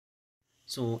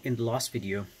So in the last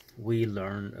video we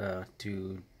learned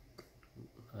to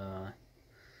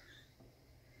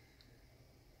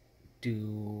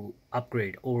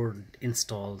upgrade or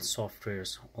install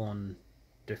softwares on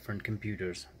different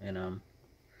computers in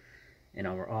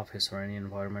our office or any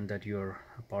environment that you're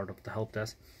a part of the help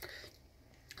desk.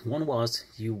 One was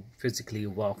you physically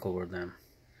walk over them,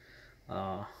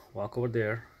 walk over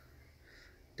there,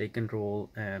 take control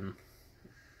and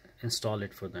install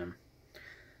it for them,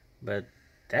 but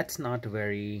that's not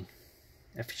very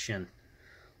efficient.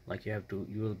 Like you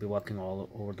will be walking all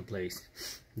over the place.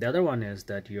 The other one is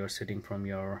that you're sitting from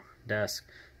your desk,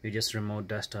 you just remote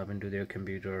desktop into their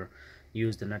computer,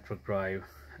 use the network drive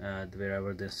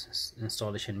wherever this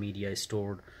installation media is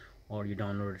stored, or you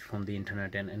download it from the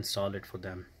internet and install it for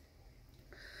them.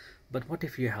 But what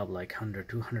if you have like 100,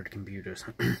 200 computers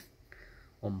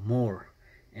or more,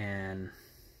 and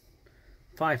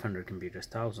 500 computers,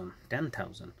 1,000,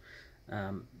 10,000?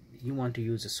 You want to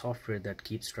use a software that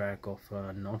keeps track of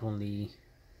not only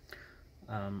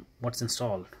what's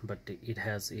installed, but it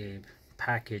has a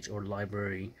package or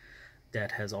library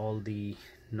that has all the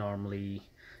normally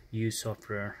used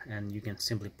software, and you can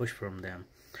simply push from them.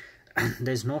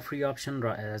 There's no free option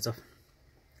as of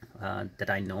that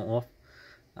I know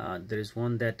of. There is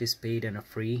one that is paid and a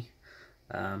free.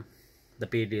 The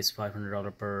paid is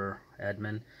 $500 per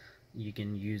admin. You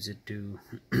can use it to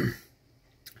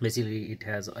basically it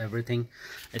has everything.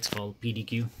 It's called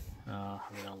PDQ.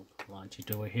 I'll launch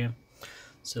it over here.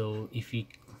 So if you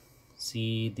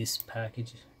see this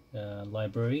package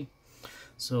library,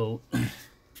 so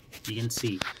you can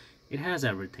see it has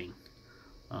everything.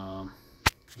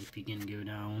 If you can go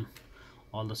down,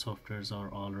 all the softwares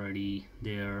are already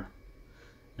there,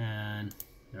 and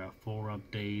there are 4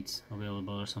 updates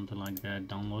available or something like that.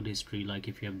 Download history, like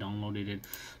if you have downloaded it,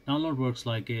 download works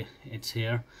like it's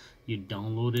here. You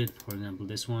download it, for example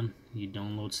this one, you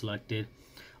download, select it.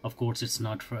 Of course it's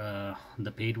not for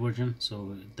the paid version,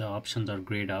 so the options are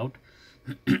grayed out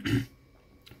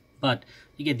but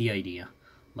you get the idea.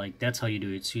 Like that's how you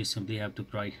do it. So you simply have to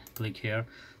click here.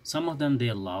 Some of them they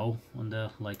allow on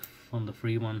the, like from the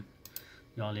free one,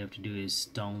 all you have to do is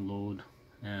download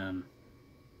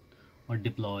or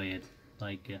deploy it.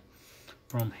 Like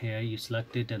from here you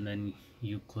select it and then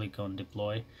you click on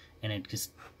deploy, and it gets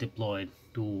deployed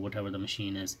to whatever the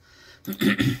machine is.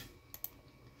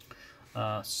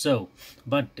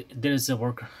 But there is a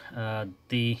work,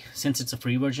 since it's a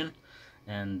free version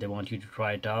and they want you to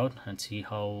try it out and see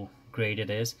how great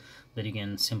it is, that you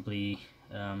can simply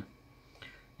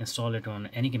install it on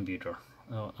any computer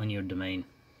on your domain.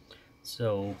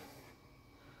 So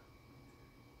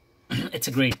it's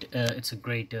a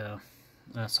great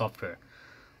software.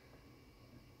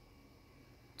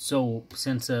 So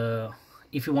since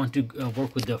if you want to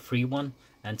work with the free one,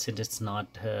 and since it's not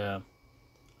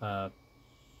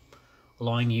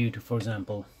allowing you to, for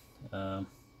example,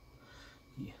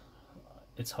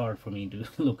 it's hard for me to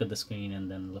look at the screen and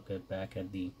then look back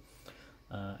at the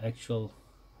actual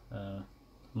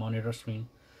monitor screen.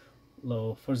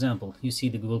 For example, you see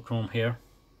the Google Chrome here,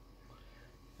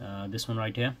 this one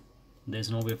right here.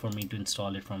 There's no way for me to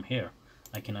install it from here.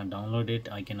 I cannot download it,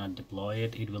 I cannot deploy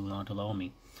it, it will not allow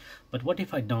me. But what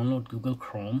if I download Google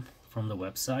Chrome from the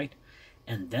website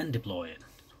and then deploy it?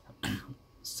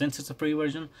 Since it's a free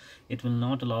version, it will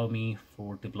not allow me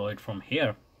for deploy it from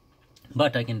here,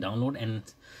 but I can download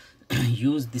and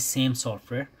use the same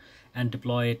software and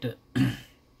deploy it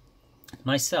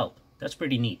myself. That's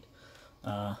pretty neat.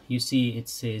 You see it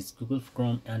says Google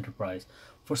Chrome Enterprise.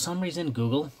 For some reason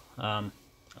Google,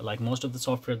 like most of the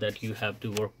software that you have to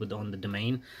work with on the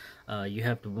domain, you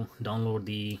have to download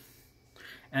the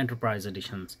Enterprise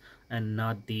editions and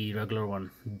not the regular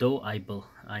one. Though I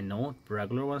know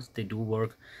regular ones, they do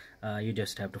work. You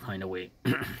just have to find a way.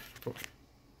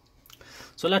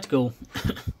 So let's go.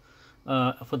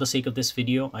 For the sake of this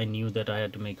video, I knew that I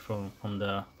had to make from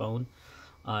the phone.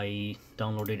 I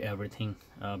downloaded everything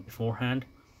beforehand,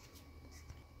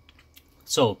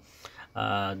 so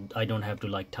I don't have to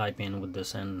like type in with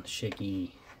this and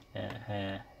shaky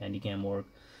handycam work.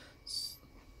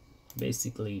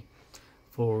 Basically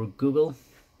for Google,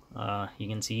 you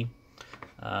can see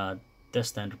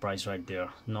that's the Enterprise right there.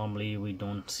 Normally we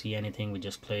don't see anything, we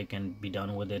just click and be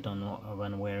done with it on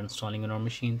when we're installing on our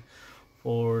machine.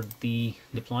 For the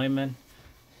deployment,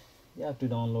 you have to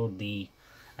download the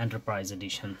Enterprise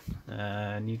edition,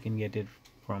 and you can get it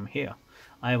from here.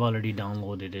 I've already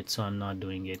downloaded it, so I'm not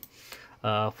doing it.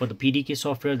 For the PDQ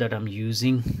software that I'm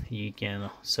using, you can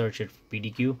search it for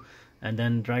PDQ, and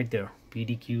then right there,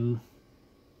 pdq.com.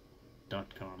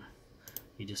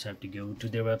 You just have to go to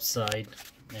their website,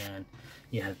 and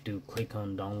you have to click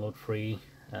on download free,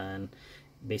 and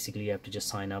basically you have to just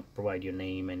sign up, provide your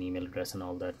name and email address and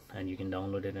all that, and you can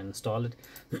download it and install it.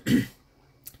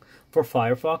 For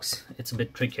Firefox it's a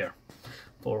bit trickier.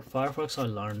 For Firefox I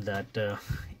learned that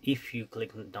if you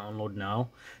click download now,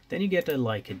 then you get a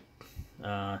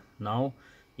now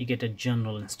you get a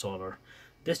general installer.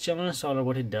 This general installer,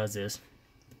 what it does is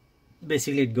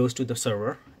basically it goes to the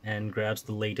server and grabs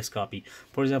the latest copy.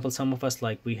 For example, some of us,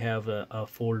 like, we have a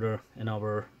folder in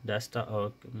our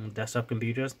desktop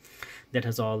computers that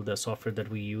has all the software that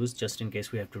we use, just in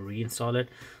case we have to reinstall it.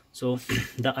 So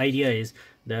the idea is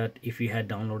that if you had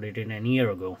downloaded it a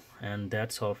year ago and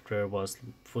that software was,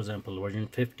 for example, version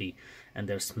 50, and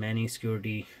there's many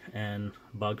security and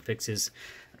bug fixes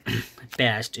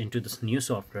patched into this new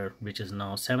software which is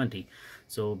now 70,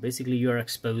 so basically you are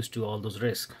exposed to all those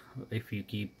risks if you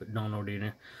keep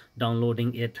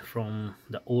downloading it from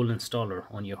the old installer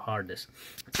on your hard disk.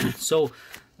 So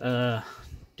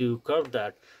to curb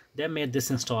that, they made this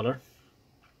installer.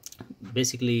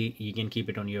 Basically you can keep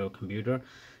it on your computer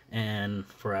and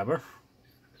forever.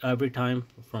 Every time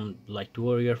from like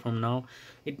 2 years from now,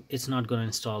 it's not going to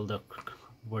install the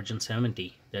version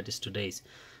 70 that is today's.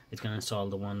 It's going to install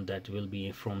the one that will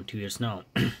be from 2 years now.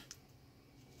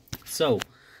 So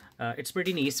it's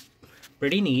pretty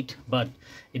neat, but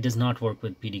it does not work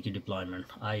with PDQ deployment.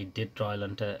 I did trial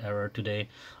and error today.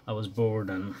 I was bored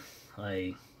and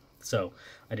I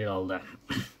did all that.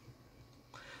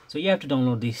 So you have to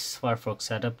download this Firefox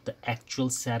setup, the actual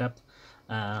setup,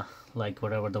 like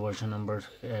whatever the version number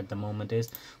at the moment is.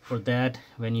 For that,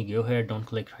 when you go here, don't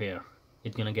click here.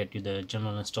 It's gonna get you the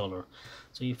general installer.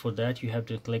 So for that you have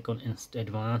to click on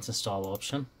advanced install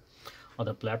option,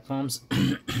 other platforms.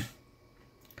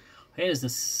 Here's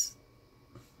this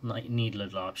neat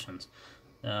little options.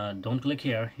 Don't click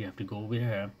here, you have to go over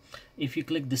here. If you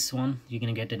click this one, you're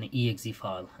gonna get an exe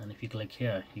file, and if you click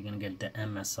here, you're gonna get the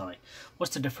MSI.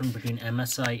 What's the difference between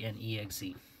MSI and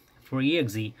exe? For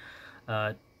exe,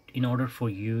 in order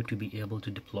for you to be able to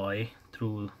deploy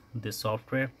through this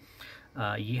software,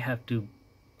 you have to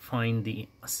find the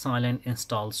silent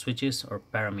install switches or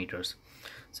parameters.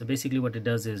 So basically what it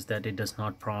does is that it does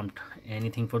not prompt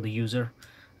anything for the user,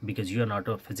 because you are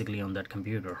not physically on that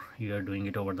computer, you are doing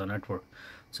it over the network.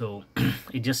 So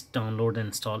it just download and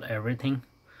install everything,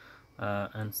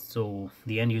 and so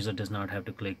the end user does not have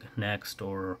to click next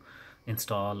or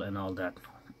install and all that,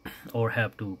 or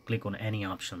have to click on any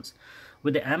options.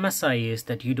 With the MSI is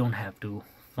that you don't have to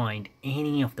find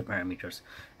any of the parameters.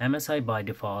 MSI by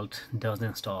default does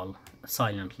install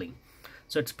silently,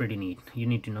 so it's pretty neat. You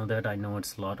need to know that. I know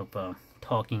it's a lot of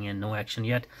talking and no action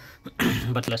yet,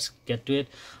 but let's get to it.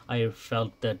 I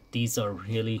felt that these are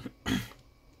really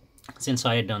since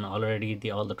I had done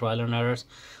already all the trial and errors,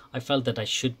 I felt that I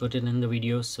should put it in the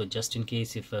video, so just in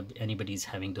case if anybody's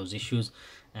having those issues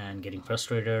and getting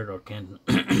frustrated or can't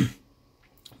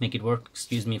make it work,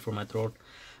 excuse me for my throat,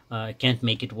 can't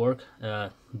make it work,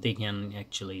 they can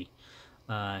actually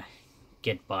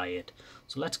get by it.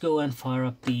 So let's go and fire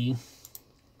up the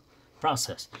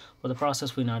process. For the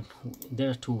process, there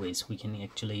are two ways we can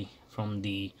actually, from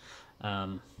the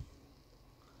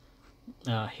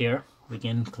here we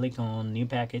can click on new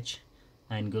package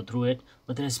and go through it,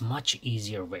 but there is much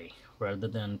easier way, rather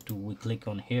than we click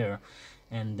on here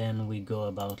and then we go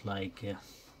about like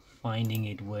finding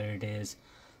it where it is,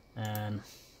 and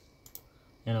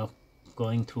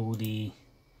going through the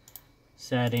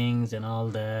settings and all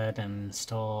that and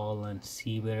install and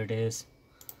see where it is.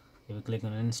 If we click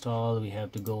on install, we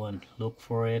have to go and look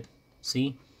for it.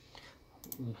 See,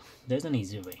 there's an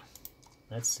easier way.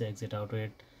 Let's exit out of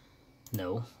it.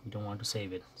 No, we don't want to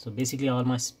save it. So basically all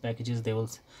my packages, they will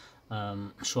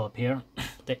show up here.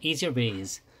 The easier way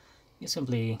is you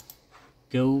simply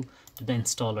go to the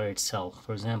installer itself.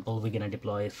 For example, we're gonna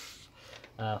deploy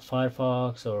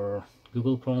Firefox or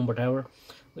Google Chrome, whatever.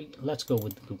 Let's go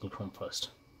with Google Chrome first.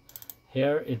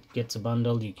 Here it gets a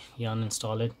bundle, you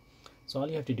uninstall it. So all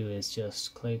you have to do is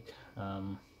just click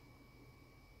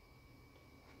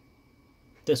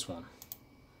this one.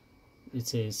 It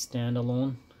says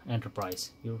standalone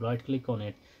enterprise. You right click on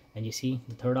it and you see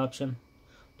the third option,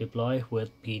 deploy with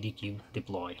PDQ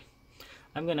deploy.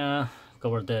 I'm gonna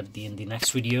cover that in the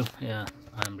next video.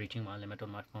 I'm reaching my limit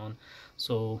on my phone,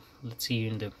 so let's see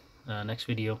you in the next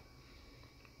video.